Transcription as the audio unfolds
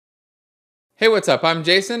Hey, what's up? I'm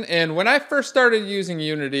Jason, and when I first started using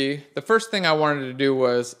Unity, the first thing I wanted to do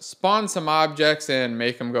was spawn some objects and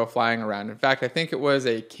make them go flying around. In fact, I think it was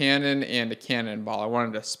a cannon and a cannonball. I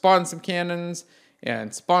wanted to spawn some cannons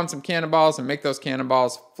and spawn some cannonballs and make those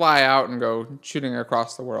cannonballs fly out and go shooting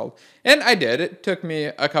across the world. And I did. It took me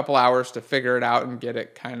a couple hours to figure it out and get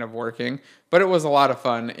it kind of working, but it was a lot of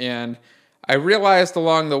fun. And I realized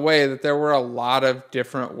along the way that there were a lot of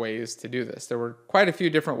different ways to do this. There were quite a few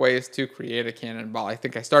different ways to create a cannonball. I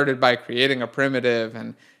think I started by creating a primitive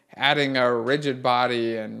and adding a rigid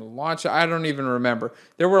body and launch. I don't even remember.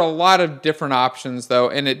 There were a lot of different options though,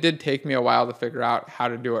 and it did take me a while to figure out how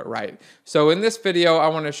to do it right. So in this video, I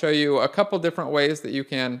want to show you a couple different ways that you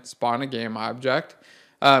can spawn a game object.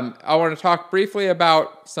 I want to talk briefly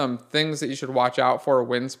about some things that you should watch out for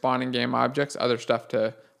when spawning game objects, other stuff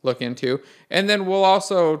to look into. And then we'll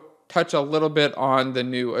also touch a little bit on the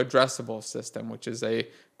new addressable system, which is a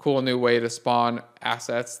cool new way to spawn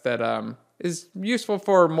assets that is useful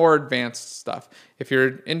for more advanced stuff. If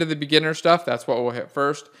you're into the beginner stuff, that's what we'll hit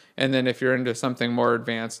first. And then if you're into something more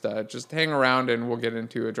advanced, just hang around and we'll get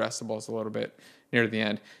into addressables a little bit near the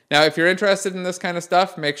end. Now, if you're interested in this kind of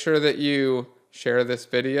stuff, make sure that you share this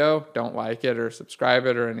video. Don't like it or subscribe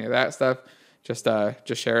it or any of that stuff. Just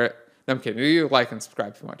share it. No, I'm kidding. You like and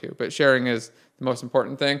subscribe if you want to, but sharing is the most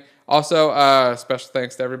important thing. Also, special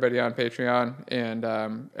thanks to everybody on Patreon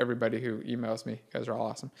and everybody who emails me. You guys are all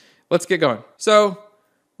awesome. Let's get going. So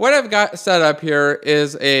what I've got set up here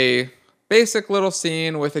is a basic little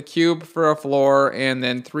scene with a cube for a floor and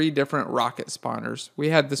then 3 different rocket spawners. We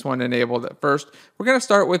had this one enabled at first. We're going to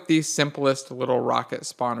start with the simplest little rocket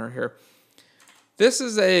spawner here. This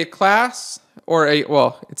is a class, or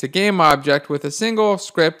it's a game object with a single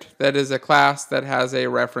script that is a class that has a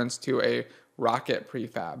reference to a rocket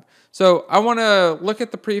prefab. So I want to look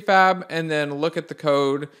at the prefab and then look at the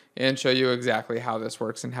code and show you exactly how this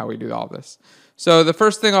works and how we do all this. So the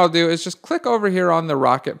first thing I'll do is just click over here on the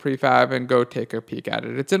rocket prefab and go take a peek at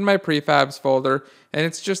it. It's in my prefabs folder, and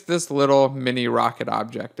it's just this little mini rocket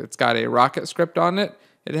object. It's got a rocket script on it.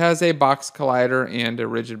 It has a box collider and a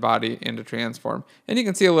rigid body and a transform. And you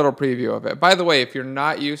can see a little preview of it. By the way, if you're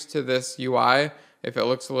not used to this UI, if it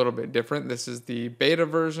looks a little bit different, this is the beta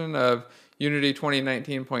version of Unity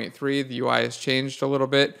 2019.3. The UI has changed a little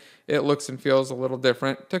bit. It looks and feels a little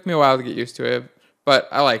different. It took me a while to get used to it, but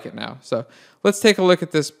I like it now. So let's take a look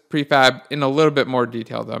at this prefab in a little bit more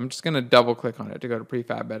detail though. I'm just going to double click on it to go to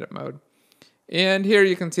prefab edit mode. And here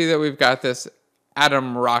you can see that we've got this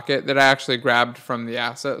Atom rocket that I actually grabbed from the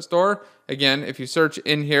asset store. Again, if you search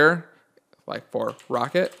in here, like for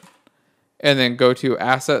rocket, and then go to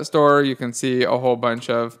asset store, you can see a whole bunch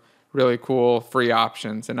of really cool free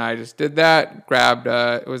options. And I just did that, grabbed,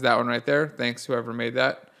 it was that one right there. Thanks whoever made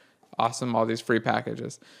that. Awesome, all these free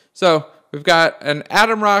packages. So we've got an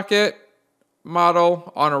Atom rocket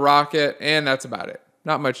model on a rocket, and that's about it.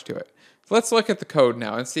 Not much to it. Let's look at the code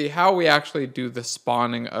now and see how we actually do the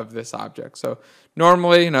spawning of this object. So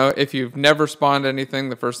normally, if you've never spawned anything,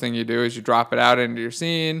 the first thing you do is you drop it out into your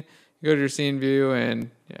scene, you go to your scene view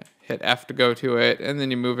and hit F to go to it, and then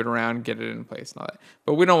you move it around, get it in place and all that.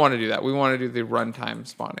 But we don't want to do that. We want to do the runtime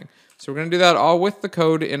spawning. So we're going to do that all with the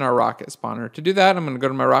code in our rocket spawner. To do that, I'm going to go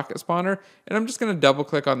to my rocket spawner, and I'm just going to double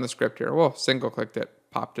click on the script here. Well, single clicked it,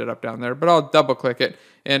 popped it up down there, but I'll double click it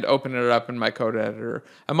and open it up in my code editor.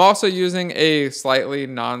 I'm also using a slightly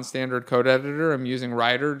non-standard code editor. I'm using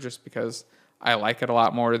Rider just because I like it a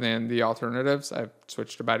lot more than the alternatives. I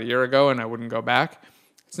switched about a year ago and I wouldn't go back.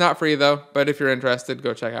 It's not free though, but if you're interested,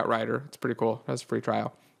 go check out Rider. It's pretty cool. It has a free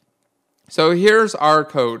trial. So here's our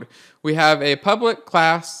code. We have a public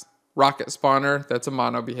class rocket spawner that's a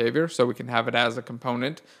mono behavior, so we can have it as a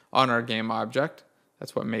component on our game object.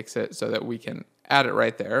 That's what makes it so that we can add it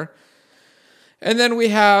right there. And then we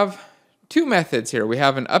have 2 methods here. We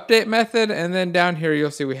have an update method, and then down here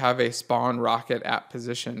you'll see we have a spawn rocket at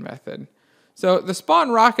position method. So the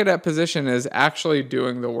spawn rocket at position is actually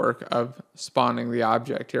doing the work of spawning the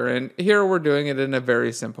object here. And here we're doing it in a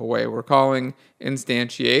very simple way. We're calling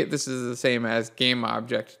instantiate. This is the same as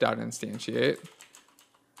gameobject.instantiate.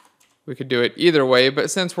 We could do it either way, but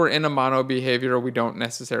since we're in a mono behavior, we don't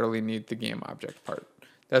necessarily need the game object part.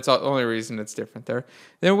 That's the only reason it's different there.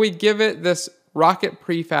 Then we give it this rocket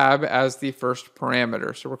prefab as the first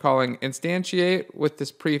parameter. So we're calling instantiate with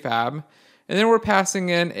this prefab, and then we're passing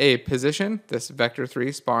in a position, this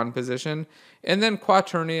vector3 spawn position, and then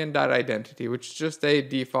quaternion.identity, which is just a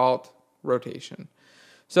default rotation.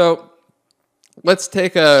 So let's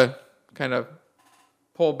take a kind of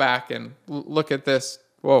pull back and look at this.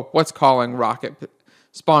 Well, what's calling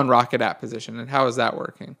spawn rocket at position, and how is that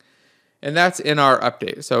working? and that's in our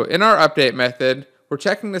update. So in our update method, we're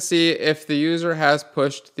checking to see if the user has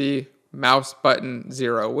pushed the mouse button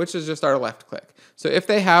 0, which is just our left click. So if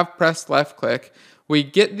they have pressed left click, we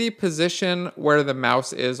get the position where the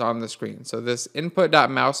mouse is on the screen. So this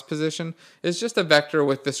input.mouse position is just a vector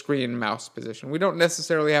with the screen mouse position. We don't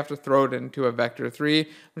necessarily have to throw it into a vector 3.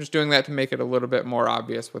 I'm just doing that to make it a little bit more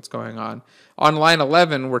obvious what's going on. On line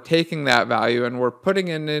 11, we're taking that value and we're putting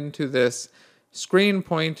it into this screen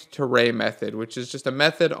point to ray method, which is just a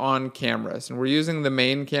method on cameras. And we're using the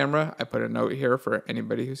main camera. I put a note here for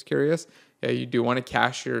anybody who's curious. Yeah, you do want to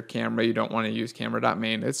cache your camera. You don't want to use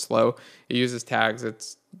camera.main. It's slow. It uses tags.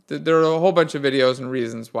 There are a whole bunch of videos and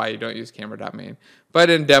reasons why you don't use camera.main. But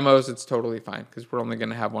in demos, it's totally fine because we're only going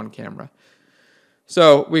to have one camera.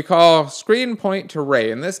 So we call screen point to ray,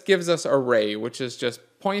 and this gives us a ray, which is just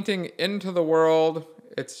pointing into the world.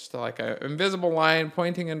 It's just like an invisible line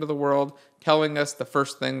pointing into the world, telling us the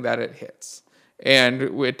first thing that it hits. And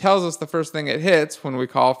it tells us the first thing it hits when we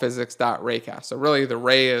call physics.raycast. So really the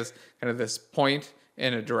ray is kind of this point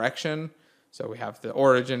in a direction. So we have the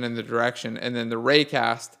origin and the direction, and then the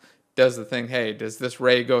raycast does the thing, hey, does this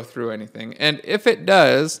ray go through anything? And if it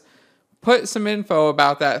does, put some info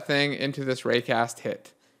about that thing into this raycast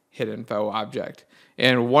hit info object.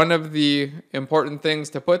 And one of the important things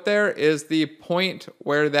to put there is the point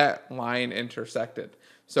where that line intersected.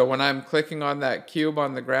 So when I'm clicking on that cube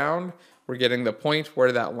on the ground, we're getting the point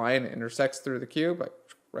where that line intersects through the cube, like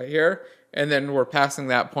right here. And then we're passing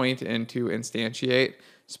that point into instantiate,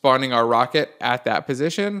 spawning our rocket at that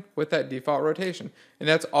position with that default rotation. And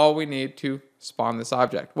that's all we need to spawn this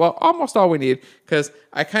object. Well, almost all we need, because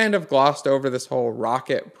I kind of glossed over this whole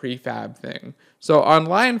rocket prefab thing. So on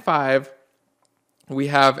line 5, we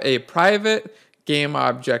have a private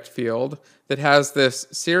gameobject field that has this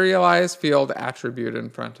serialized field attribute in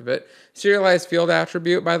front of it. Serialized field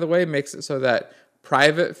attribute, by the way, makes it so that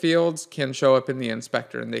private fields can show up in the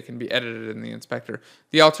inspector and they can be edited in the inspector.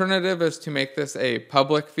 The alternative is to make this a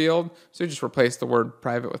public field. So you just replace the word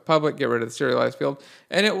private with public, get rid of the serialized field,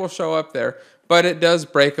 and it will show up there. But it does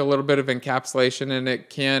break a little bit of encapsulation, and it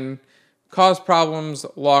can cause problems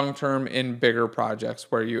long-term in bigger projects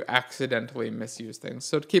where you accidentally misuse things.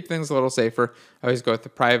 So to keep things a little safer, I always go with the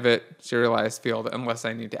private serialized field unless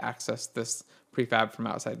I need to access this prefab from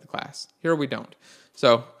outside the class. Here we don't.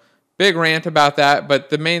 So big rant about that,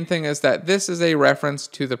 but the main thing is that this is a reference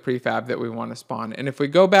to the prefab that we want to spawn. And if we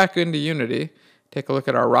go back into Unity, take a look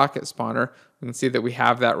at our rocket spawner, we can see that we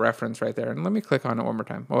have that reference right there. And let me click on it one more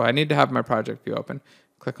time. Oh, I need to have my project view open.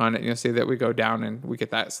 Click on it and you'll see that we go down and we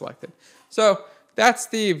get that selected. So that's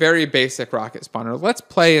the very basic rocket spawner. Let's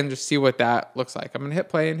play and just see what that looks like. I'm gonna hit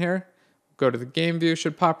play in here, go to the game view,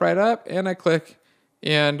 should pop right up, and I click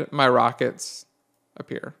and my rockets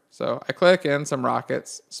appear. So I click and some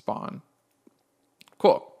rockets spawn.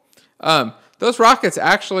 Cool. Those rockets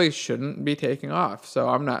actually shouldn't be taking off, so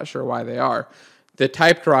I'm not sure why they are. The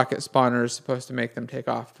typed rocket spawner is supposed to make them take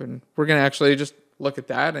off, and we're gonna actually just look at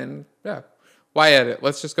that and yeah. Why edit?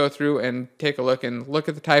 Let's just go through and take a look and look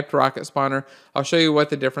at the typed rocket spawner. I'll show you what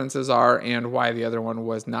the differences are and why the other one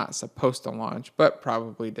was not supposed to launch, but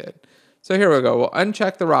probably did. So here we go. We'll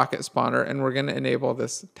uncheck the rocket spawner and we're going to enable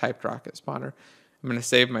this typed rocket spawner. I'm going to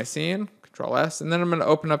save my scene, Control S, and then I'm going to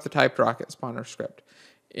open up the typed rocket spawner script.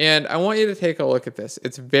 And I want you to take a look at this.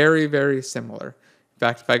 It's very, very similar. In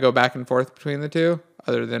fact, if I go back and forth between the two,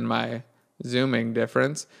 other than my zooming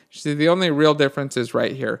difference, you see the only real difference is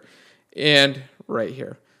right here. And right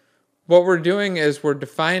here. What we're doing is we're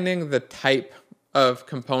defining the type of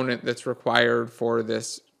component that's required for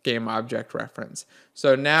this game object reference.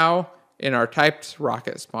 So now in our typed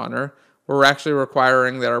rocket spawner, we're actually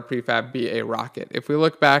requiring that our prefab be a rocket. If we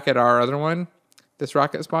look back at our other one, this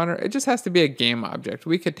rocket spawner, it just has to be a game object.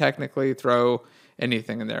 We could technically throw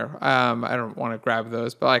anything in there. I don't want to grab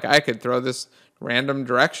those, but like I could throw this random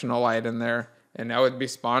directional light in there, and that would be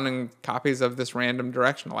spawning copies of this random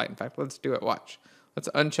directional light. In fact, let's do it. Watch. Let's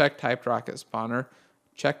uncheck typed rocket spawner,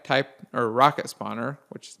 check type or rocket spawner,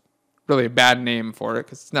 which is really a bad name for it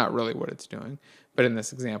because it's not really what it's doing. But in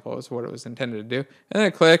this example, is what it was intended to do. And then I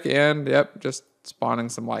click and yep, just spawning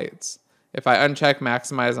some lights. If I uncheck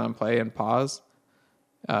maximize on play and pause,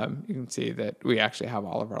 you can see that we actually have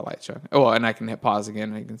all of our lights showing. Oh, and I can hit pause again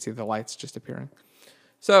and you can see the lights just appearing.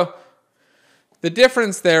 So the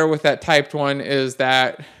difference there with that typed one is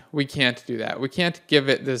that we can't do that. We can't give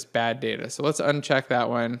it this bad data. So let's uncheck that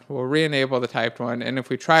one. We'll re-enable the typed one. And if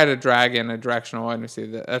we try to drag in a directional one, we see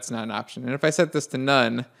that that's not an option. And if I set this to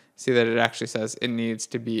none, see that it actually says it needs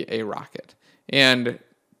to be a rocket. And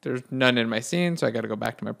there's none in my scene, so I got to go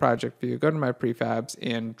back to my project view, go to my prefabs,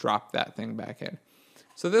 and drop that thing back in.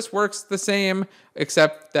 So this works the same,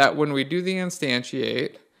 except that when we do the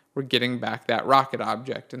instantiate, we're getting back that rocket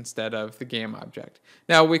object instead of the game object.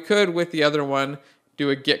 Now we could, with the other one,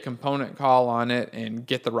 do a get component call on it and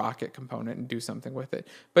get the rocket component and do something with it.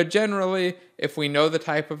 But generally, if we know the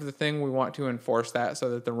type of the thing, we want to enforce that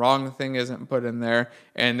so that the wrong thing isn't put in there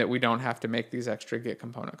and that we don't have to make these extra get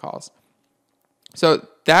component calls. So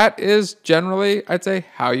that is generally, I'd say,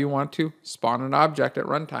 how you want to spawn an object at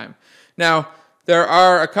runtime. Now, there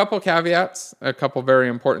are a couple caveats, a couple very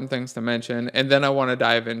important things to mention, and then I want to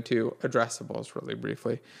dive into addressables really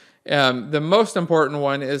briefly. The most important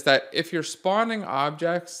one is that if you're spawning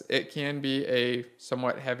objects, it can be a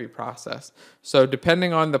somewhat heavy process. So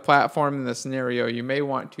depending on the platform and the scenario, you may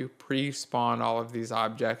want to pre-spawn all of these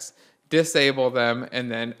objects, disable them,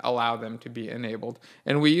 and then allow them to be enabled.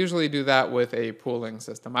 And we usually do that with a pooling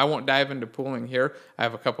system. I won't dive into pooling here. I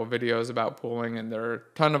have a couple videos about pooling, and there are a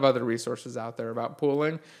ton of other resources out there about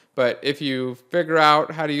pooling. But if you figure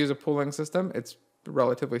out how to use a pooling system, it's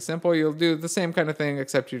relatively simple. You'll do the same kind of thing,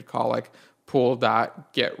 except you'd call like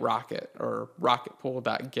pool.getRocket or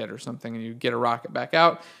rocketpool.get or something, and you get a rocket back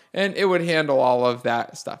out, and it would handle all of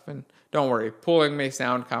that stuff. And don't worry, pooling may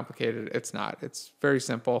sound complicated. It's not. It's very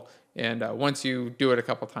simple. And once you do it a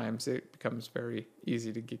couple times, it becomes very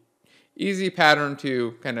easy to get, easy pattern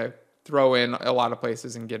to kind of throw in a lot of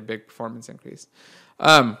places and get a big performance increase.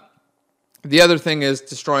 The other thing is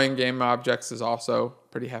destroying game objects is also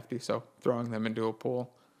pretty hefty, so throwing them into a pool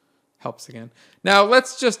helps again. Now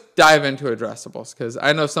let's just dive into addressables, because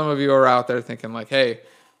I know some of you are out there thinking like, hey,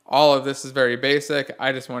 all of this is very basic.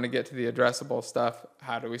 I just want to get to the addressable stuff.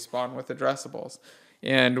 How do we spawn with addressables?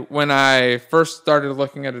 And when I first started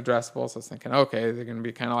looking at addressables, I was thinking, okay, they're going to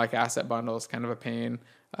be kind of like asset bundles, kind of a pain.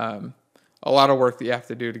 A lot of work that you have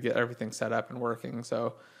to do to get everything set up and working.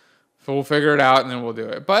 So we'll figure it out and then we'll do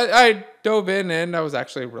it. But I dove in and I was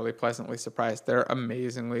actually really pleasantly surprised. They're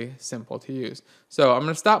amazingly simple to use. So I'm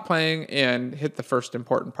going to stop playing and hit the first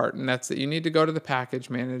important part, and that's that you need to go to the package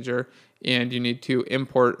manager and you need to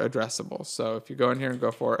import addressables. So if you go in here and go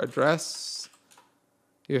for address,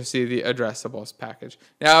 you'll see the addressables package.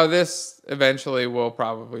 Now this eventually will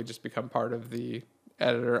probably just become part of the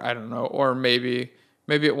editor. I don't know, or maybe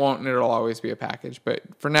it won't and it'll always be a package. But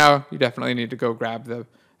for now, you definitely need to go grab the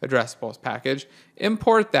addressables package,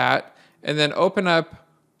 import that, and then open up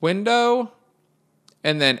Window,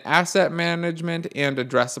 and then Asset Management and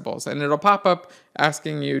Addressables. And it'll pop up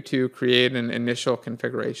asking you to create an initial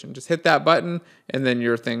configuration. Just hit that button, and then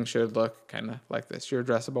your thing should look kind of like this. Your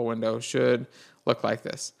addressable window should look like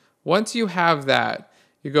this. Once you have that,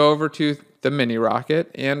 you go over to the mini rocket,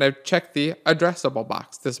 and I've checked the addressable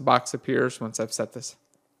box. This box appears once I've set this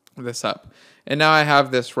up. And now I have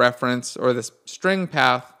this reference or this string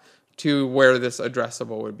path to where this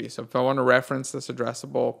addressable would be. So if I want to reference this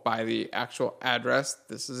addressable by the actual address,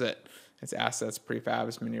 this is it. It's assets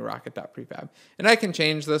prefabs mini rocket.prefab. And I can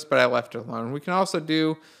change this, but I left it alone. We can also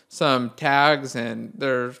do some tags, and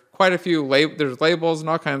there's quite a few there's labels and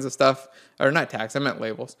all kinds of stuff, or not tags, I meant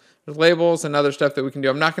labels. There's labels and other stuff that we can do.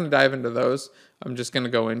 I'm not going to dive into those. I'm just going to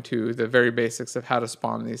go into the very basics of how to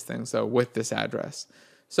spawn these things, so with this address.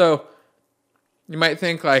 So you might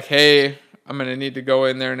think like, hey, I'm going to need to go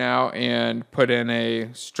in there now and put in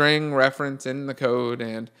a string reference in the code,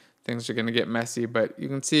 and things are going to get messy. But you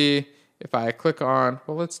can see if I click on,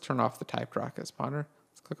 well, let's turn off the typed rocket spawner.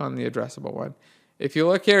 Let's click on the addressable one. If you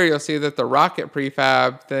look here, you'll see that the rocket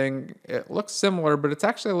prefab thing, it looks similar, but it's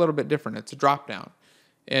actually a little bit different. It's a drop down.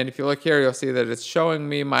 And if you look here, you'll see that it's showing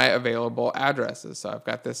me my available addresses. So I've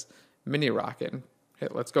got this mini rocket.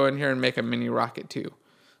 Let's go in here and make a mini rocket 2.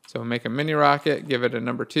 So we'll make a mini rocket, give it a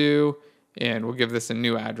number 2, and we'll give this a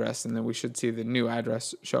new address, and then we should see the new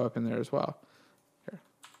address show up in there as well. Here,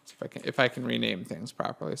 see if I can rename things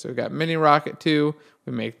properly. So we've got mini rocket 2,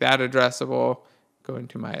 we make that addressable, go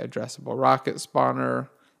into my addressable rocket spawner,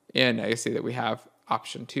 and now you see that we have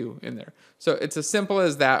option 2 in there. So it's as simple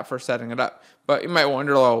as that for setting it up. But you might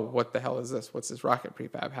wonder, oh, what the hell is this? What's this rocket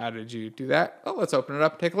prefab? How did you do that? Oh, let's open it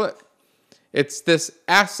up and take a look. It's this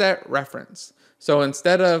asset reference. So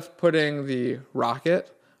instead of putting the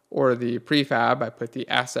rocket or the prefab, I put the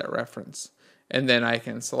asset reference. And then I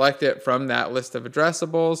can select it from that list of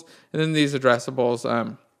addressables. And then these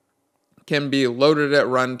addressables can be loaded at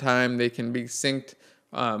runtime. They can be synced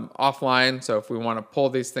offline. So if we want to pull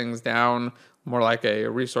these things down, more like a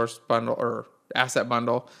resource bundle or asset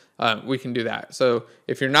bundle, we can do that. So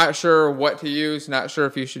if you're not sure what to use, not sure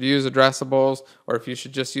if you should use addressables or if you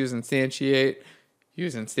should just use instantiate,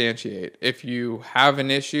 use instantiate. If you have an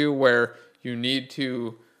issue where you need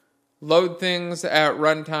to load things at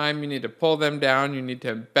runtime. You need to pull them down. You need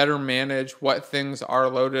to better manage what things are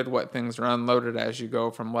loaded, what things are unloaded as you go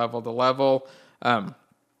from level to level,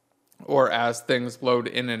 or as things load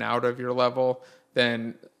in and out of your level.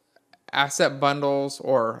 Then asset bundles,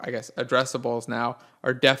 or I guess addressables now,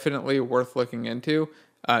 are definitely worth looking into.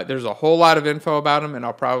 There's a whole lot of info about them, and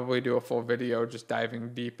I'll probably do a full video just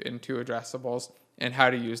diving deep into addressables and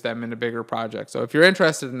how to use them in a bigger project. So if you're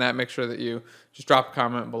interested in that, make sure that you just drop a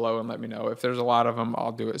comment below and let me know. If there's a lot of them,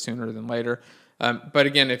 I'll do it sooner than later. But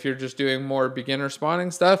again, if you're just doing more beginner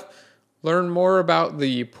spawning stuff, learn more about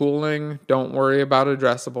the pooling. Don't worry about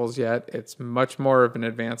addressables yet. It's much more of an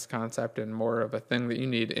advanced concept and more of a thing that you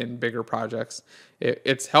need in bigger projects.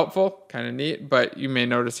 It's helpful, kind of neat, but you may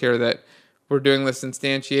notice here that we're doing this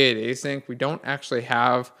instantiate async. We don't actually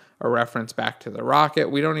have a reference back to the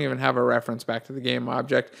rocket. We don't even have a reference back to the game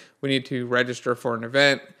object. We need to register for an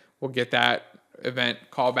event. We'll get that event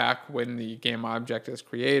callback when the game object is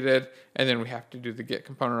created, and then we have to do the get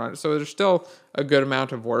component on it. So there's still a good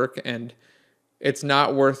amount of work, and it's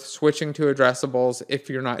not worth switching to addressables if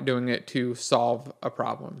you're not doing it to solve a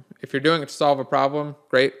problem. If you're doing it to solve a problem,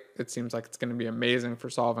 great. It seems like it's going to be amazing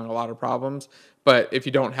for solving a lot of problems. But if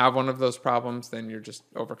you don't have one of those problems, then you're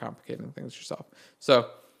just overcomplicating things yourself. So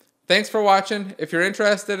thanks for watching. If you're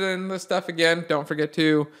interested in this stuff, again, don't forget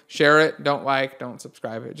to share it. Don't like, don't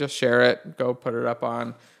subscribe it. Just share it. Go put it up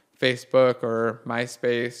on Facebook or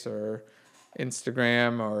MySpace or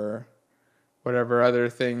Instagram or whatever other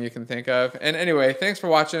thing you can think of. And anyway, thanks for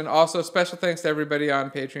watching. Also, special thanks to everybody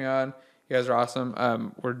on Patreon. You guys are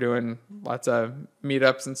awesome. We're doing lots of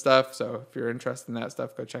meetups and stuff. So if you're interested in that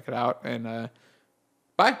stuff, go check it out. And